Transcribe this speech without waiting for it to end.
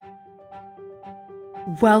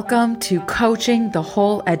Welcome to Coaching the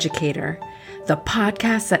Whole Educator, the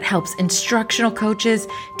podcast that helps instructional coaches,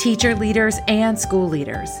 teacher leaders, and school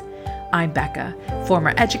leaders. I'm Becca,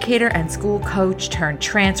 former educator and school coach turned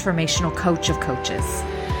transformational coach of coaches.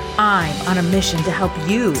 I'm on a mission to help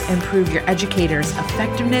you improve your educators'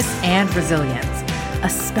 effectiveness and resilience,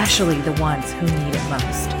 especially the ones who need it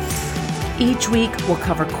most. Each week, we'll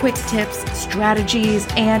cover quick tips, strategies,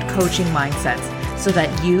 and coaching mindsets so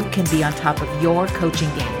that you can be on top of your coaching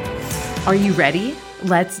game. Are you ready?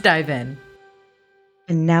 Let's dive in.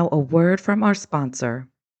 And now a word from our sponsor.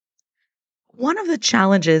 One of the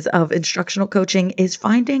challenges of instructional coaching is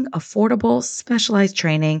finding affordable, specialized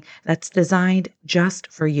training that's designed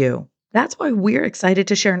just for you. That's why we're excited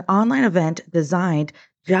to share an online event designed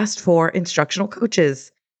just for instructional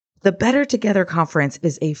coaches. The Better Together Conference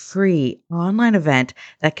is a free online event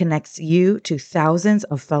that connects you to thousands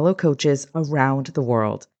of fellow coaches around the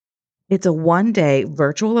world. It's a one-day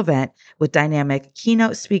virtual event with dynamic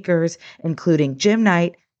keynote speakers, including Jim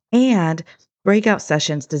Knight, and breakout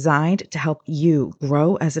sessions designed to help you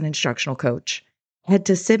grow as an instructional coach. Head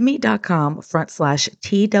to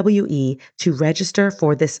sibme.com/TWE to register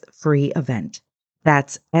for this free event.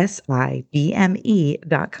 That's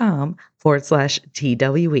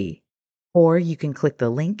SIBME.com/TWE. Or you can click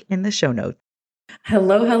the link in the show notes.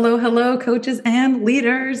 Hello, coaches and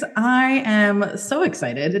leaders. I am so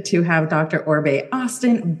excited to have Dr. Orbe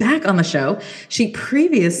Austin back on the show. She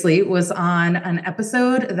previously was on an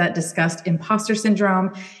episode that discussed imposter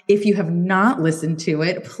syndrome. If you have not listened to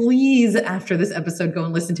it, please, after this episode, go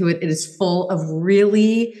and listen to it. It is full of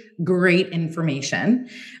really great information.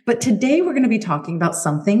 But today we're going to be talking about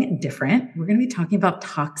something different. We're going to be talking about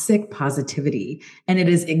toxic positivity. And it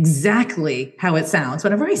is exactly how it sounds.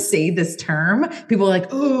 Whenever I say this term, people are like,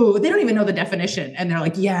 oh, they don't even know the definition. And they're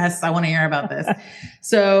like, yes, I want to hear about this.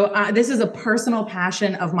 So this is a personal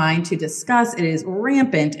passion of mine to discuss. It is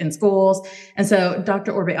rampant in schools. And so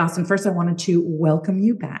Dr. Orbe Austin, first I wanted to welcome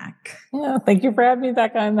you back. Yeah, thank you for having me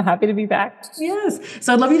back. I'm happy to be back. Yes.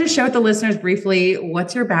 So I'd love you to share with the listeners briefly,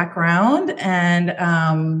 what's your background and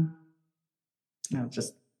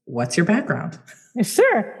just what's your background?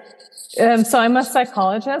 Sure. So I'm a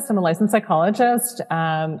psychologist. I'm a licensed psychologist,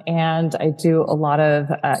 and I do a lot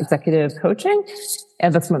of executive coaching,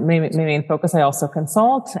 and that's my main focus. I also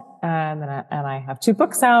consult, and I have 2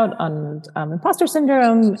 books out on imposter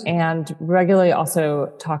syndrome, and regularly also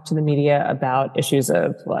talk to the media about issues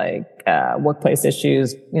of like workplace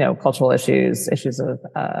issues, cultural issues of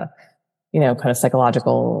kind of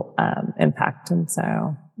psychological impact, and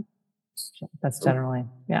so. That's generally,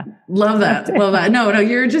 yeah. Love that. Love that. No,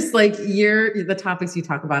 you're just like, the topics you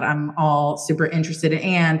talk about, I'm all super interested in,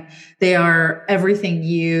 and they are everything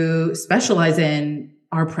you specialize in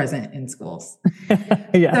are present in schools.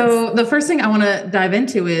 Yes. So the first thing I want to dive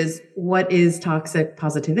into is, what is toxic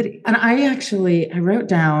positivity? And I wrote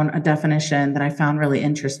down a definition that I found really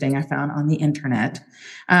interesting. I found on the internet.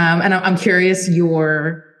 And I'm curious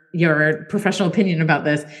your professional opinion about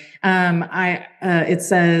this. It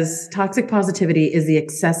says toxic positivity is the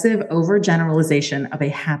excessive overgeneralization of a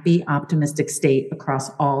happy, optimistic state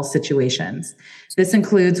across all situations. This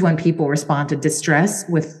includes when people respond to distress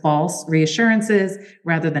with false reassurances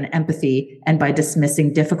rather than empathy, and by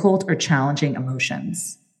dismissing difficult or challenging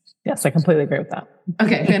emotions. Yes, I completely agree with that.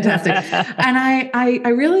 Okay, fantastic. And I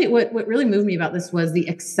really, what really moved me about this was the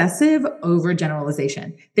excessive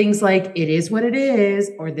overgeneralization. Things like, it is what it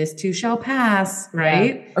is, or this too shall pass,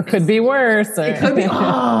 right? Yeah. Or could be worse. It could be.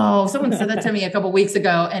 Oh, someone said that to me a couple of weeks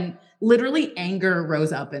ago, and literally anger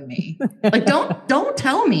rose up in me. Like, don't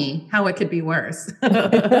tell me how it could be worse.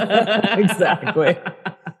 Exactly.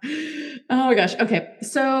 Oh my gosh. Okay.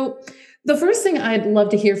 So the first thing I'd love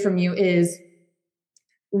to hear from you is,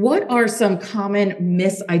 what are some common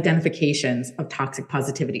misidentifications of toxic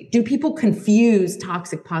positivity? Do people confuse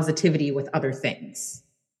toxic positivity with other things?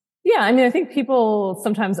 Yeah, I think people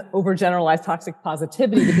sometimes overgeneralize toxic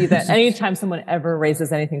positivity to be that anytime someone ever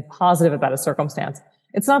raises anything positive about a circumstance,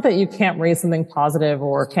 it's not that you can't raise something positive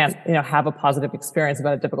or can't, have a positive experience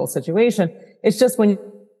about a difficult situation. It's just when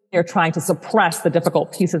you're trying to suppress the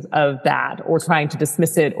difficult pieces of that, or trying to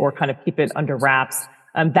dismiss it, or kind of keep it under wraps.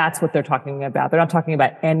 That's what they're talking about. They're not talking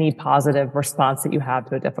about any positive response that you have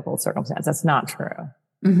to a difficult circumstance. That's not true.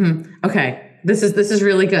 Mm-hmm. Okay. This is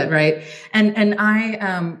really good. Right. And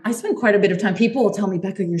I spend quite a bit of time. People will tell me,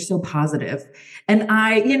 Becca, you're so positive. And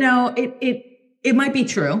it might be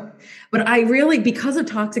true, but I really, because of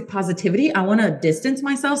toxic positivity, I want to distance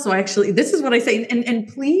myself. So this is what I say. And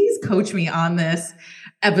please coach me on this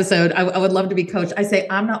episode. I would love to be coached. I say,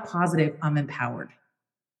 I'm not positive. I'm empowered.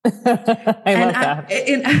 I love that.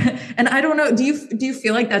 And I don't know, do you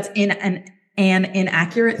feel like that's an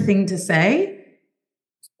inaccurate thing to say?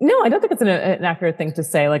 No, I don't think it's an accurate thing to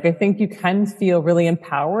say. Like, I think you can feel really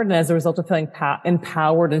empowered. And as a result of feeling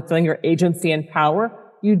empowered and feeling your agency and power,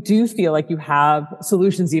 you do feel like you have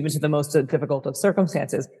solutions even to the most difficult of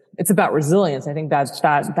circumstances. It's about resilience. I think that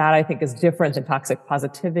I think is different than toxic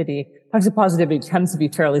positivity. Toxic positivity tends to be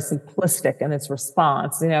fairly simplistic in its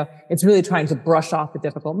response. You know, it's really trying to brush off the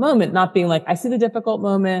difficult moment, not being like, I see the difficult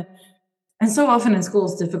moment. And so often in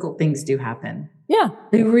schools, difficult things do happen. Yeah.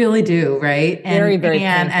 They really do, right? Very, very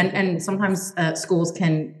and sometimes schools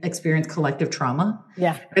can experience collective trauma.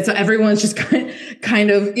 Yeah. Right? So everyone's just kind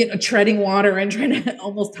of, you know, treading water and trying to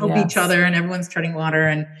almost help each other, and everyone's treading water.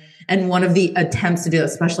 And one of the attempts to do,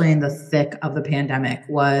 especially in the thick of the pandemic,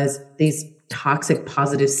 was these toxic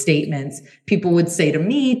positive statements. People would say to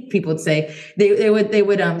me, people would say, they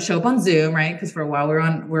would show up on Zoom, right? Because for a while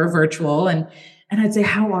we're virtual, and I'd say,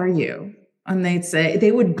 how are you? And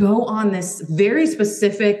they would go on this very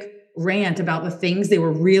specific rant about the things they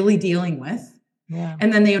were really dealing with. Yeah.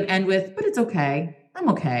 And then they would end with, but it's okay. I'm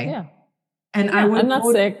okay. Yeah. And I'm not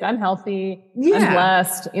sick. I'm healthy. Yeah. I'm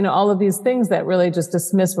blessed. You know, all of these things that really just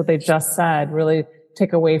dismiss what they just said, really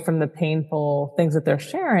take away from the painful things that they're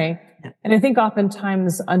sharing. Yeah. And I think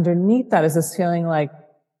oftentimes underneath that is this feeling like,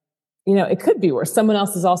 you know, it could be worse. Someone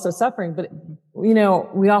else is also suffering, but you know,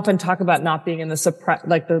 we often talk about not being in the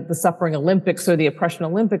suffering Olympics or the oppression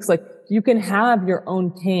Olympics. Like, you can have your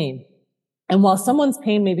own pain. And while someone's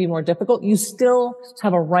pain may be more difficult, you still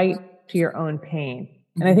have a right to your own pain.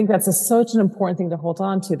 Mm-hmm. And I think that's such an important thing to hold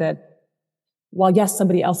on to, that while yes,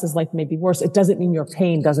 somebody else's life may be worse, it doesn't mean your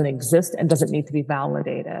pain doesn't exist and doesn't need to be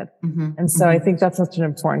validated. Mm-hmm. And so I think that's such an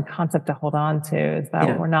important concept to hold on to, is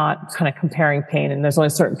that we're not kind of comparing pain, and there's only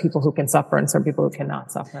certain people who can suffer and certain people who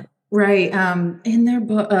cannot suffer. Right. In their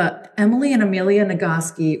book, Emily and Amelia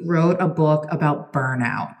Nagoski wrote a book about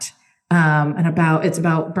burnout. It's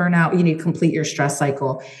about burnout. You need to complete your stress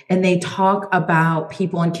cycle. And they talk about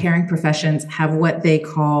people in caring professions have what they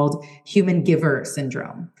called human giver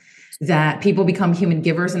syndrome, that people become human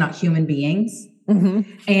givers and not human beings. Mm-hmm.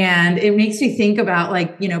 And it makes me think about,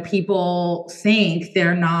 like, you know, people think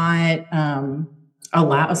they're not,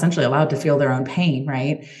 essentially allowed to feel their own pain.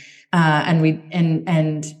 Right.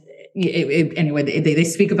 Anyway, they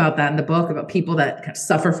speak about that in the book, about people that kind of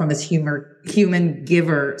suffer from this human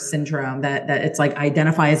giver syndrome, that it's like,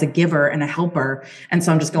 identify as a giver and a helper. And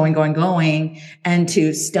so I'm just going. And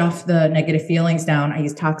to stuff the negative feelings down, I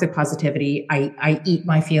use toxic positivity. I eat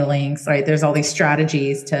my feelings, right? There's all these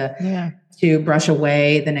strategies to brush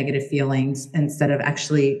away the negative feelings instead of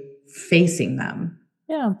actually facing them.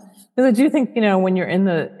 Yeah. Because I do think, you know, when you're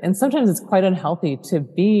and sometimes it's quite unhealthy to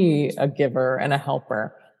be a giver and a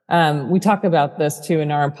helper. We talk about this too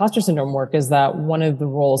in our imposter syndrome work, is that one of the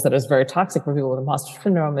roles that is very toxic for people with imposter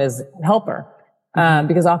syndrome is helper.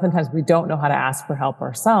 Because oftentimes we don't know how to ask for help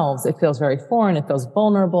ourselves. It feels very foreign. It feels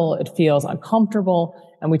vulnerable. It feels uncomfortable,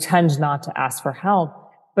 and we tend not to ask for help.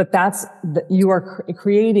 But you are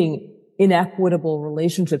creating inequitable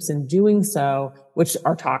relationships in doing so, which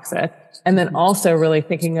are toxic. And then also really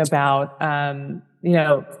thinking about, you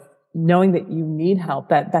know, knowing that you need help,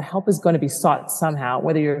 that help is going to be sought somehow,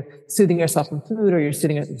 whether you're soothing yourself in food, or you're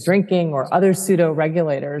soothing yourself in drinking, or other pseudo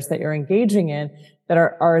regulators that you're engaging in that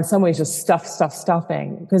are in some ways just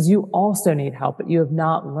stuffing, because you also need help, but you have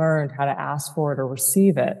not learned how to ask for it or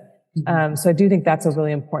receive it. Mm-hmm. So I do think that's a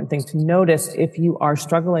really important thing to notice if you are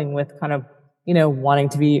struggling with kind of, you know, wanting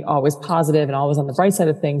to be always positive and always on the bright side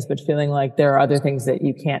of things, but feeling like there are other things that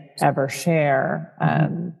you can't ever share.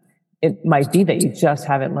 It might be that you just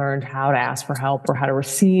haven't learned how to ask for help or how to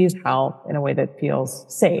receive help in a way that feels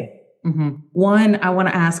safe. Mm-hmm. One, I want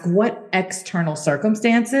to ask, what external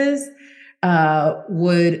circumstances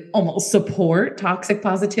would almost support toxic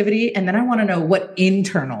positivity? And then I want to know what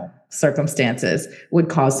internal circumstances would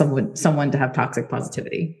cause someone to have toxic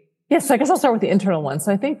positivity. Yes, so I guess I'll start with the internal one.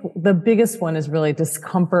 So I think the biggest one is really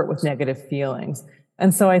discomfort with negative feelings.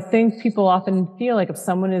 And so I think people often feel like if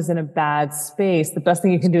someone is in a bad space, the best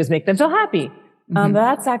thing you can do is make them feel happy. Mm-hmm.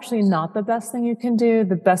 That's actually not the best thing you can do.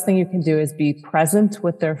 The best thing you can do is be present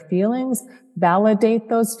with their feelings, validate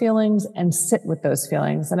those feelings, and sit with those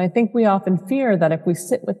feelings. And I think we often fear that if we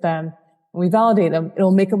sit with them and we validate them, it'll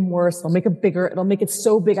make them worse, it'll make it bigger, it'll make it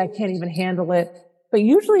so big I can't even handle it. But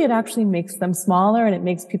usually it actually makes them smaller, and it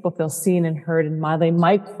makes people feel seen and heard. And while they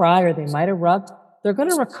might cry or they might erupt, they're going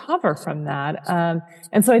to recover from that.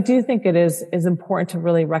 And so I do think it is important to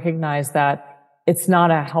really recognize that it's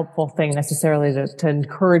not a helpful thing necessarily to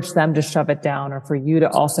encourage them to shove it down, or for you to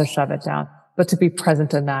also shove it down. but to be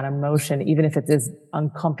present in that emotion, even if it is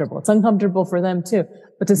uncomfortable. It's uncomfortable for them too,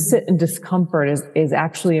 but to sit in discomfort is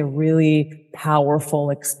actually a really powerful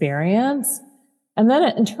experience. And then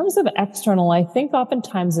in terms of external, I think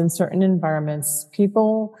oftentimes in certain environments,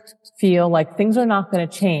 people feel like things are not going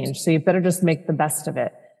to change. So you better just make the best of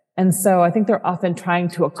it. And so I think they're often trying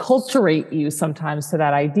to acculturate you sometimes to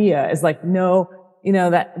that idea is like, no,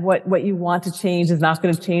 that what you want to change is not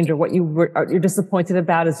going to change, or what you're disappointed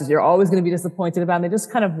about is you're always going to be disappointed about. And they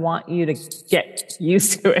just kind of want you to get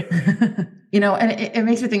used to it. And it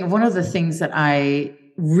makes me think of one of the things that I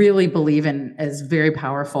really believe in is very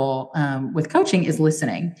powerful with coaching is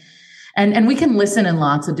listening. And we can listen in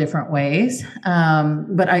lots of different ways.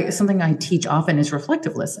 But something I teach often is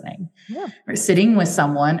reflective listening. Yeah. Or sitting with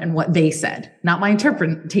someone and what they said, not my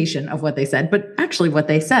interpretation of what they said, but actually what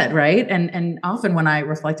they said. Right. And often when I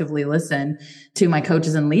reflectively listen to my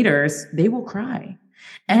coaches and leaders, they will cry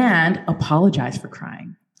and apologize for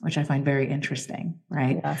crying, which I find very interesting.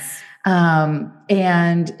 Right. Yes.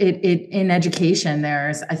 And it in education,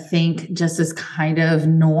 there's, I think, just this kind of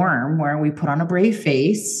norm where we put on a brave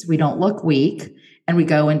face, we don't look weak, and we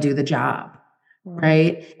go and do the job.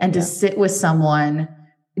 Right. And to sit with someone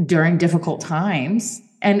during difficult times,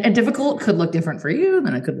 and difficult could look different for you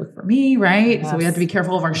than it could look for me. Right. Yes. So we have to be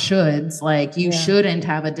careful of our shoulds. Like you shouldn't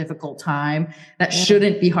have a difficult time. That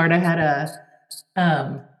shouldn't be hard. I had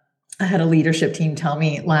a leadership team tell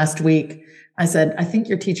me last week, I said, I think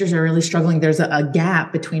your teachers are really struggling. There's a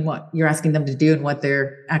gap between what you're asking them to do and what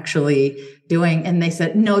they're actually doing. And they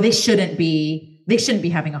said, no, they shouldn't be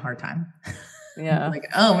having a hard time. Yeah. Like,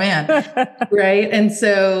 oh man. Right. And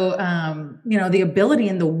so, the ability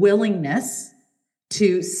and the willingness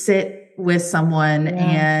to sit with someone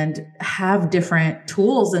and have different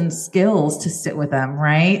tools and skills to sit with them.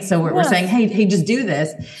 Right. So we're saying, hey, just do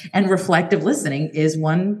this. And reflective listening is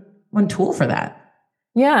one tool for that.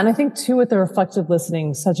 Yeah. And I think too, with the reflective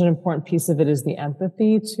listening, such an important piece of it is the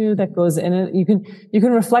empathy too, that goes in it. You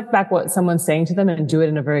can reflect back what someone's saying to them and do it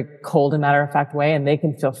in a very cold and matter of fact way. And they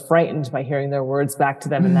can feel frightened by hearing their words back to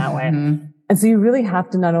them in that way. And so you really have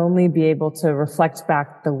to not only be able to reflect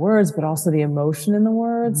back the words, but also the emotion in the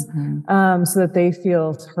words, so that they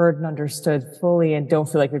feel heard and understood fully and don't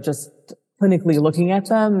feel like you're just clinically looking at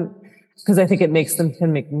them. Because I think it can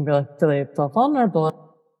make them really feel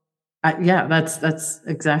vulnerable. That's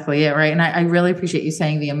exactly it. Right. And I really appreciate you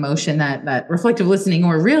saying the emotion that reflective listening,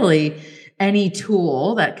 or really any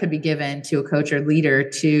tool that could be given to a coach or leader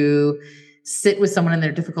to sit with someone in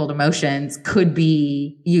their difficult emotions could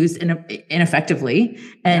be used ineffectively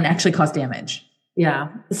and actually cause damage. Yeah.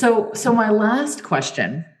 So my last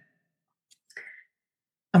question,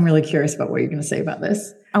 I'm really curious about what you're going to say about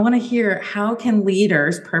this. I want to hear, how can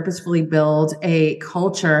leaders purposefully build a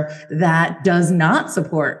culture that does not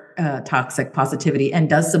support toxic positivity and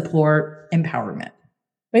does support empowerment?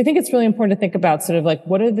 I think it's really important to think about sort of like,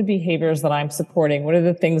 what are the behaviors that I'm supporting? What are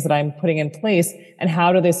the things that I'm putting in place? And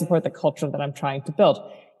how do they support the culture that I'm trying to build?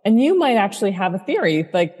 And you might actually have a theory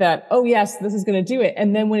like that, oh yes, this is going to do it.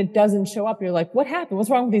 And then when it doesn't show up, you're like, what happened? What's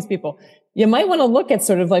wrong with these people? You might want to look at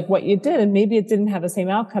sort of like what you did, and maybe it didn't have the same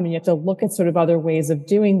outcome, and you have to look at sort of other ways of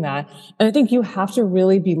doing that. And I think you have to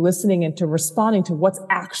really be listening and to responding to what's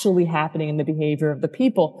actually happening in the behavior of the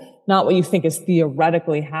people, not what you think is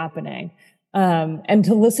theoretically happening. And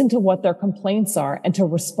to listen to what their complaints are and to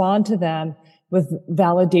respond to them with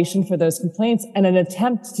validation for those complaints and an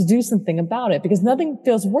attempt to do something about it. Because nothing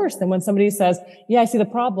feels worse than when somebody says, yeah, I see the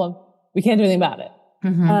problem, we can't do anything about it.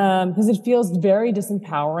 Because it feels very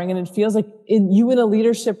disempowering, and it feels like you in a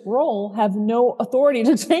leadership role have no authority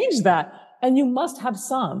to change that. And you must have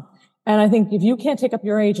some. And I think if you can't take up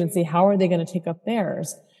your agency, how are they going to take up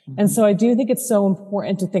theirs? And so I do think it's so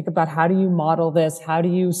important to think about, how do you model this? How do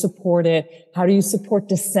you support it? How do you support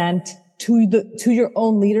dissent to your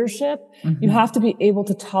own leadership? You have to be able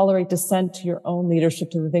to tolerate dissent to your own leadership,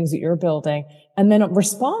 to the things that you're building, and then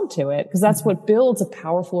respond to it, because that's what builds a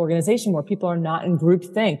powerful organization where people are not in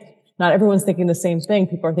groupthink. Not everyone's thinking the same thing.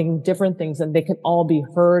 People are thinking different things, and they can all be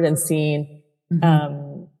heard and seen.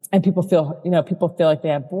 And people feel like they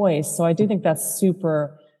have voice. So I do think that's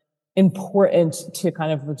super important to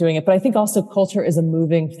kind of doing it. But I think also culture is a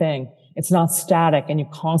moving thing. It's not static, and you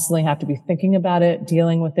constantly have to be thinking about it,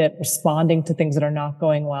 dealing with it, responding to things that are not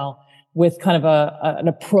going well with kind of an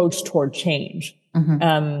approach toward change.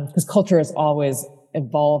 Because culture is always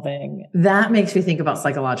evolving. That makes me think about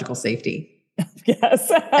psychological safety. Yes.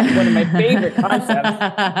 One of my favorite concepts.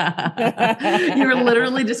 You're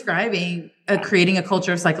literally describing creating a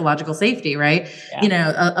culture of psychological safety, right?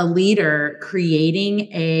 Yeah. A leader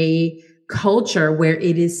creating a culture where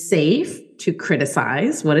it is safe to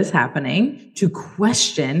criticize what is happening, to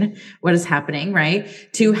question what is happening, right?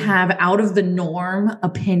 To have out of the norm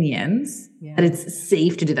opinions, that it's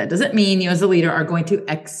safe to do that. Doesn't mean you as a leader are going to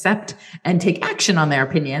accept and take action on their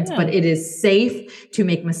opinions, but it is safe to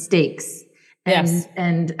make mistakes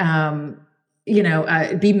and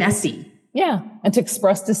be messy. Yeah. And to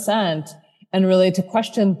express dissent and really to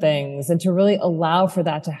question things and to really allow for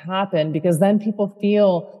that to happen, because then people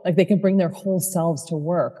feel like they can bring their whole selves to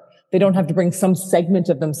work. They don't have to bring some segment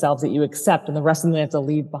of themselves that you accept and the rest of them they have to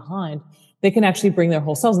leave behind. They can actually bring their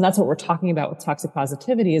whole selves. And that's what we're talking about with toxic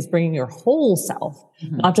positivity, is bringing your whole self,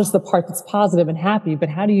 not just the part that's positive and happy, but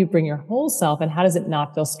how do you bring your whole self, and how does it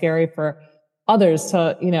not feel scary for others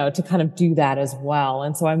to, to kind of do that as well.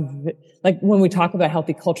 And so I'm like, when we talk about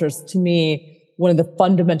healthy cultures, to me, one of the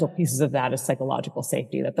fundamental pieces of that is psychological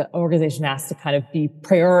safety, that the organization has to kind of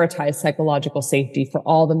prioritize psychological safety for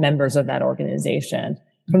all the members of that organization.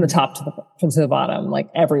 From the top to the bottom, like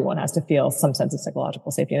everyone has to feel some sense of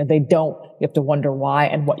psychological safety. And if they don't, you have to wonder why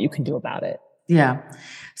and what you can do about it. Yeah.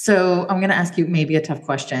 So I'm going to ask you maybe a tough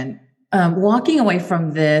question. Walking away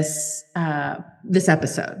from this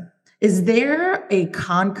episode, is there a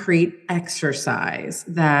concrete exercise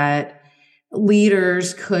that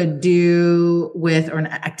leaders could do with, or an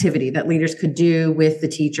activity that leaders could do with the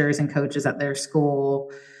teachers and coaches at their school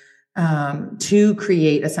to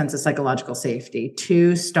create a sense of psychological safety,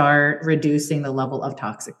 to start reducing the level of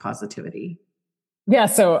toxic positivity? Yeah.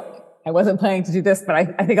 So I wasn't planning to do this, but I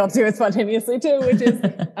think I'll do it spontaneously too, which is,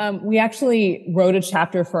 we actually wrote a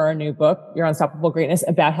chapter for our new book, Your Unstoppable Greatness,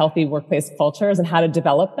 about healthy workplace cultures and how to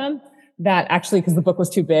develop them. That actually, because the book was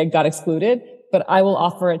too big, got excluded, but I will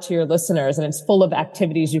offer it to your listeners, and it's full of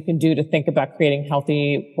activities you can do to think about creating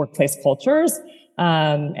healthy workplace cultures.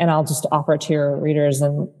 And I'll just offer it to your readers,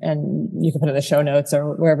 and you can put it in the show notes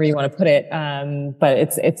or wherever you want to put it. But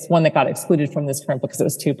it's one that got excluded from this current book because it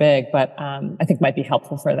was too big, but, I think might be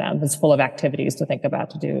helpful for them. It's full of activities to think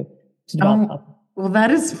about to develop. Well,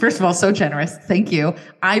 that is, first of all, so generous. Thank you.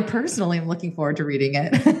 I personally am looking forward to reading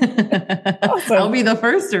it. Awesome. I'll be the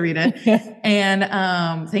first to read it. And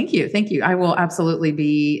thank you. Thank you. I will absolutely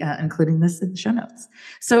be including this in the show notes.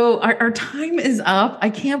 So our time is up. I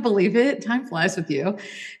can't believe it. Time flies with you.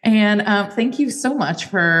 And thank you so much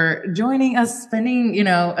for joining us, spending,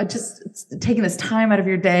 just taking this time out of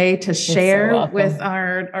your day to share with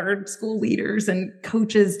our school leaders and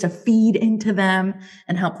coaches, to feed into them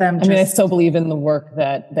and help them. I so believe in the work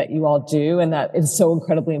that you all do, and that is so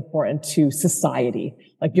incredibly important to society.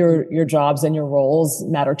 Like your jobs and your roles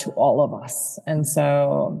matter to all of us. And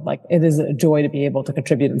so like it is a joy to be able to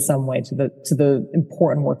contribute in some way to the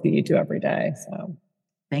important work that you do every day. So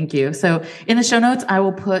thank you. So in the show notes, I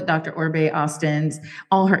will put Dr. Orbe Austin's,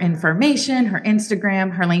 all her information, her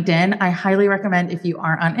Instagram, her LinkedIn. I highly recommend, if you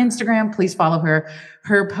are on Instagram, please follow her.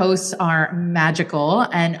 Her posts are magical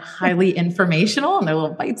and highly informational, and they're a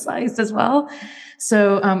little bite-sized as well.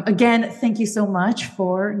 So again, thank you so much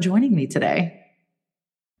for joining me today.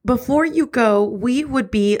 Before you go, we would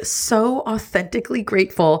be so authentically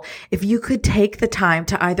grateful if you could take the time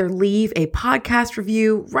to either leave a podcast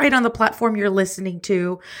review right on the platform you're listening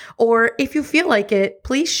to, or if you feel like it,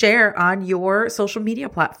 please share on your social media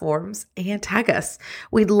platforms and tag us.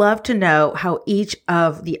 We'd love to know how each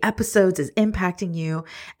of the episodes is impacting you,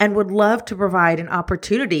 and would love to provide an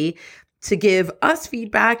opportunity to give us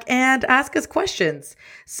feedback and ask us questions.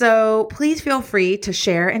 So please feel free to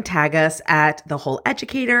share and tag us at The Whole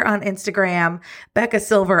Educator on Instagram,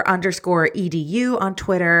 BeccaSilver_EDU on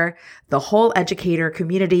Twitter, The Whole Educator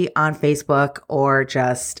Community on Facebook, or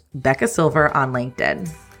just Becca Silver on LinkedIn.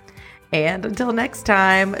 And until next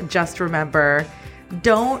time, just remember,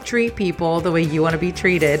 don't treat people the way you want to be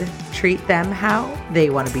treated. Treat them how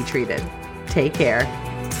they want to be treated. Take care.